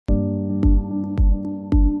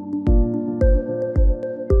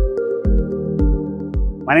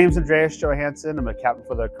My name is Andreas Johansson. I'm a captain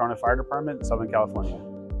for the Corona Fire Department in Southern California.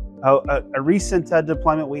 A recent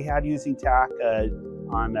deployment we had using TAC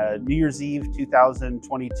on New Year's Eve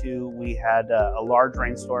 2022, we had a large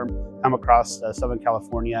rainstorm come across Southern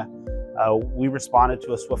California. We responded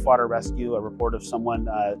to a swiftwater rescue, a report of someone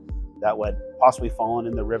that had possibly fallen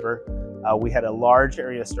in the river. We had a large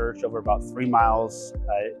area search over about 3 miles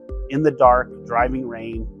in the dark, driving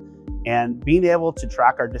rain, and being able to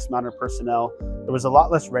track our dismounted personnel. There was a lot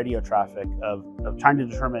less radio traffic of trying to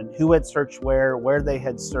determine who had searched where they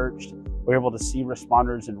had searched. We were able to see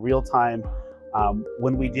responders in real time.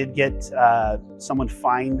 When we did get someone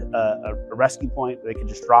find a rescue point, they could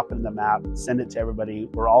just drop it in the map, send it to everybody.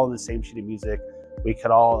 We're all in the same sheet of music. We could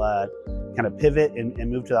all kind of pivot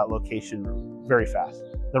and move to that location very fast.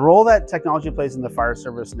 The role that technology plays in the fire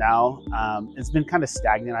service now, it's been kind of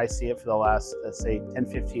stagnant. I see it for the last, let's say, 10,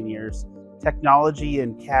 15 years. Technology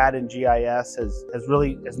in CAD and GIS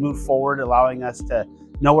has moved forward, allowing us to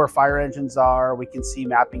know where fire engines are. We can see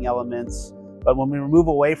mapping elements. But when we move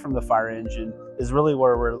away from the fire engine is really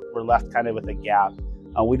where we're left kind of with a gap.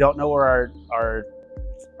 We don't know where our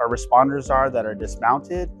responders are that are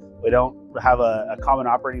dismounted. We don't have a common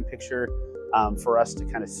operating picture for us to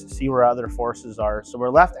kind of see where other forces are. So we're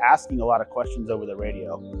left asking a lot of questions over the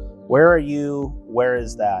radio. Where are you? Where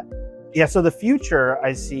is that? Yeah, so the future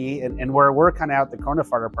I see, and where we're kind of at the Corona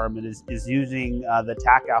Fire Department is using the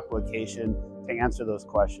TAC application to answer those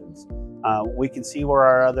questions. We can see where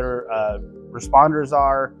our other responders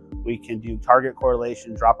are. We can do target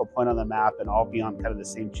correlation, drop a point on the map, and all be on kind of the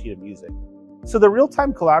same sheet of music. So the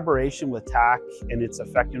real-time collaboration with TAC and its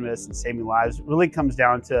effectiveness in saving lives really comes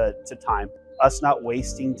down to time. Us not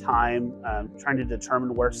wasting time trying to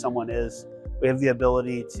determine where someone is. We have the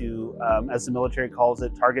ability to, as the military calls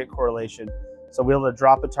it, target correlation. So we're able to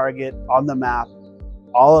drop a target on the map,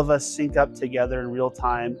 all of us sync up together in real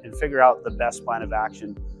time and figure out the best plan of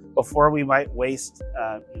action before we might waste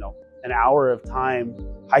an hour of time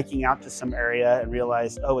hiking out to some area and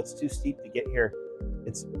realize, oh, it's too steep to get here.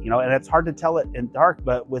 It's, and it's hard to tell it in dark,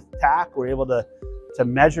 but with TAC, we're able to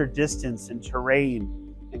measure distance and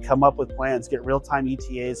terrain and come up with plans, get real-time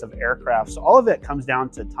ETAs of aircraft. So all of it comes down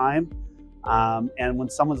to time. And when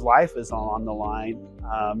someone's life is on the line,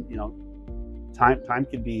 time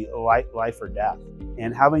could be life or death.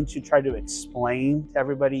 And having to try to explain to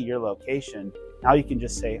everybody your location, now you can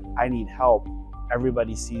just say, I need help.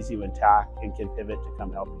 Everybody sees you in TAC and can pivot to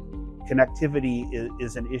come help you. Connectivity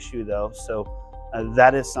is an issue though, so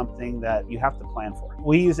that is something that you have to plan for.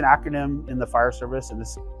 We use an acronym in the fire service, and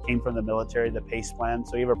this came from the military, the PACE plan.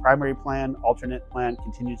 So you have a primary plan, alternate plan,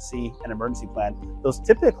 contingency, and emergency plan. Those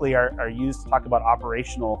typically are used to talk about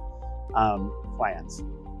operational plans.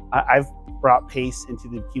 I've brought PACE into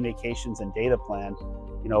the communications and data plan.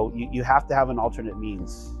 You have to have an alternate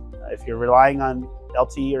means. If you're relying on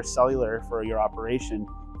LTE or cellular for your operation,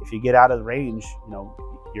 if you get out of the range,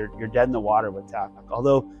 you're dead in the water with TAC.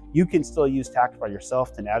 Although you can still use TAC by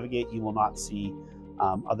yourself to navigate, you will not see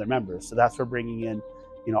other members. So that's where bringing in,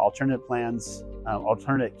 alternate plans,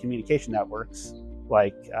 alternate communication networks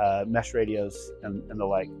like mesh radios and the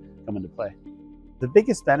like come into play. The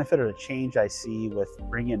biggest benefit or the change I see with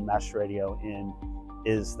bringing mesh radio in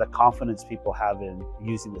is the confidence people have in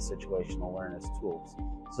using the situational awareness tools.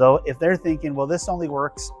 So if they're thinking, well, this only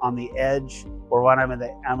works on the edge, or when I'm in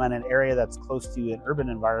an area that's close to an urban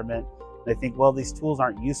environment, they think, well, these tools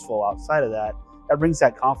aren't useful outside of that. That brings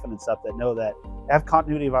that confidence up, that know that I have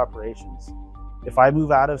continuity of operations. If I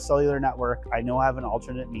move out of cellular network, I know I have an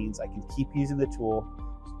alternate means. I can keep using the tool.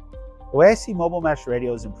 The way I see mobile mesh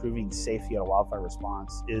radios improving safety on a wildfire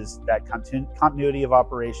response is that continuity of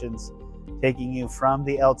operations, taking you from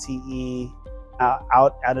the LTE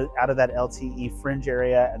out of that LTE fringe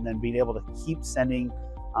area, and then being able to keep sending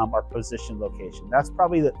our position location. That's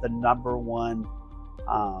probably the number one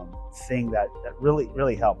thing that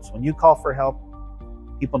really helps. When you call for help,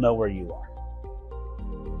 people know where you are.